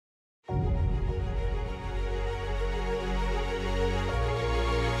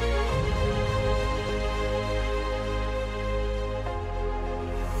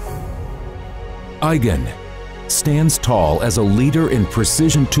Eigen stands tall as a leader in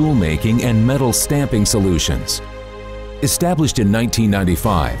precision toolmaking and metal stamping solutions. Established in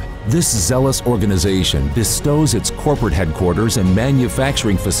 1995, this zealous organization bestows its corporate headquarters and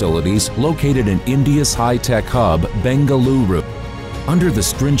manufacturing facilities located in India's high-tech hub, Bangalore. Under the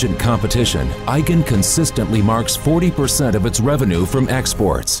stringent competition, Eigen consistently marks 40% of its revenue from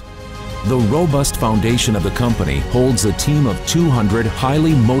exports. The robust foundation of the company holds a team of 200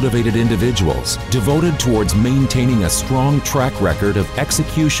 highly motivated individuals devoted towards maintaining a strong track record of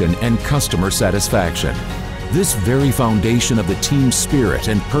execution and customer satisfaction. This very foundation of the team spirit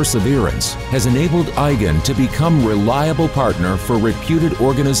and perseverance has enabled Eigen to become a reliable partner for reputed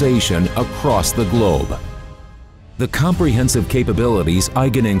organization across the globe. The comprehensive capabilities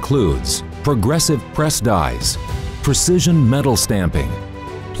Eigen includes progressive press dies, precision metal stamping,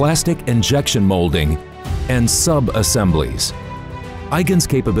 plastic injection molding, and sub-assemblies. Eigen's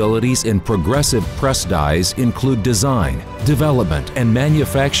capabilities in progressive press dies include design, development, and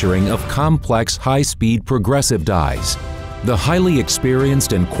manufacturing of complex high-speed progressive dies. The highly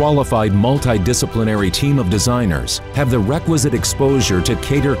experienced and qualified multidisciplinary team of designers have the requisite exposure to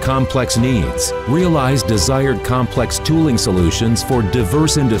cater complex needs, realize desired complex tooling solutions for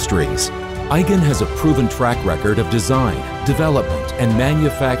diverse industries. Eigen has a proven track record of design, development, and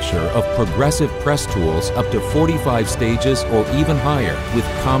manufacture of progressive press tools up to 45 stages or even higher with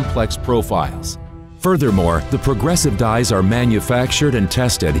complex profiles. Furthermore, the progressive dies are manufactured and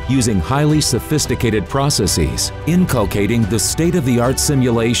tested using highly sophisticated processes, inculcating the state-of-the-art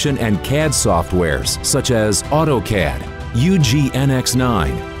simulation and CAD softwares such as AutoCAD,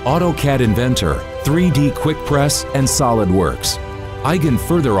 UGNX9, AutoCAD Inventor, 3D Quick Press, and SolidWorks. Eigen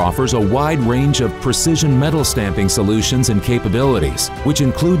further offers a wide range of precision metal stamping solutions and capabilities, which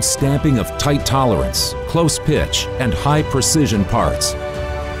include stamping of tight tolerance, close pitch, and high precision parts.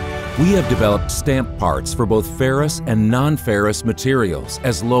 We have developed stamp parts for both ferrous and non-ferrous materials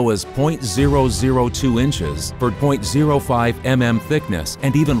as low as 0.002 inches for 0.05 mm thickness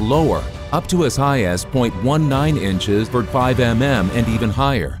and even lower, up to as high as 0.19 inches for 5 mm and even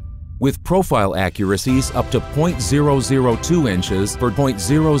higher, with profile accuracies up to 0.002 inches for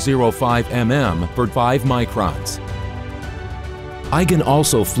 0.005 mm for 5 microns. Eigen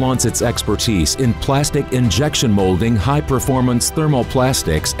also flaunts its expertise in plastic injection molding, high-performance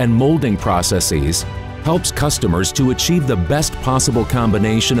thermoplastics, and molding processes, helps customers to achieve the best possible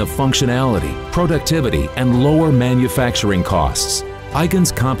combination of functionality, productivity, and lower manufacturing costs.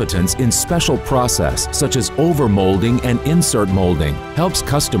 Eigen's competence in special process such as overmolding and insert molding helps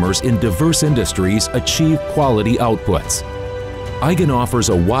customers in diverse industries achieve quality outputs. Eigen offers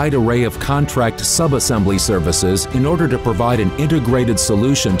a wide array of contract sub-assembly services in order to provide an integrated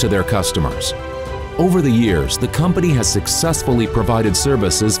solution to their customers. Over the years, the company has successfully provided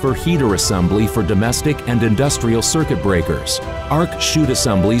services for heater assembly for domestic and industrial circuit breakers, arc-chute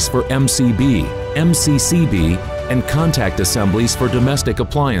assemblies for MCB, MCCB, and contact assemblies for domestic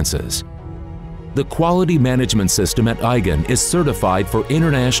appliances. The quality management system at Eigen is certified for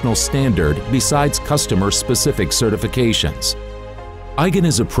international standard besides customer-specific certifications. Eigen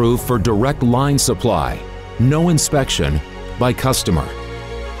is approved for direct line supply, no inspection, by customer.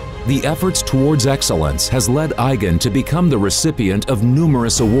 The efforts towards excellence has led Eigen to become the recipient of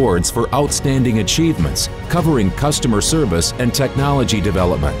numerous awards for outstanding achievements covering customer service and technology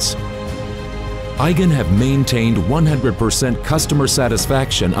developments. Eigen have maintained 100% customer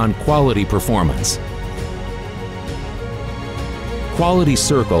satisfaction on quality performance. Quality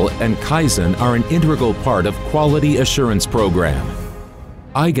Circle and Kaizen are an integral part of quality assurance program.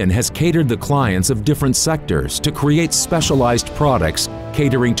 Eigen has catered the clients of different sectors to create specialized products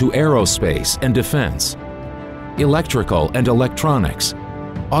catering to aerospace and defense, electrical and electronics,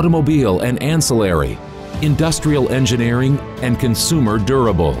 automobile and ancillary, industrial engineering, and consumer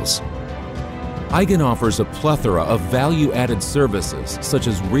durables. Eigen offers a plethora of value-added services such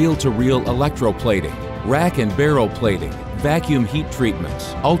as reel-to-reel electroplating, rack and barrel plating, vacuum heat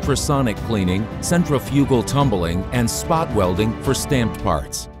treatment, ultrasonic cleaning, centrifugal tumbling, and spot welding for stamped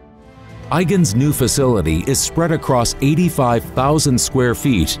parts. Eigen's new facility is spread across 85,000 square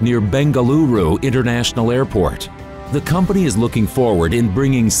feet near Bangalore International Airport. The company is looking forward in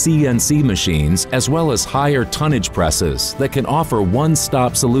bringing CNC machines as well as higher tonnage presses that can offer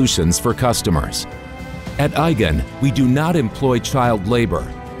one-stop solutions for customers. At Eigen, we do not employ child labor.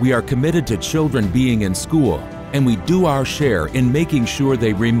 We are committed to children being in school, and we do our share in making sure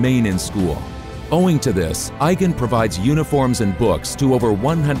they remain in school. Owing to this, Eigen provides uniforms and books to over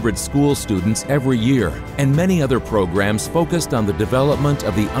 100 school students every year and many other programs focused on the development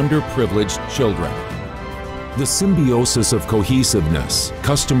of the underprivileged children. The symbiosis of cohesiveness,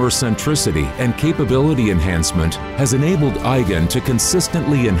 customer centricity, and capability enhancement has enabled Eigen to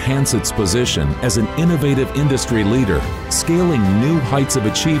consistently enhance its position as an innovative industry leader, scaling new heights of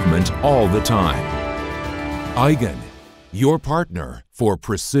achievement all the time. Eigen, your partner for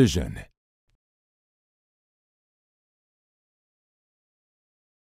precision.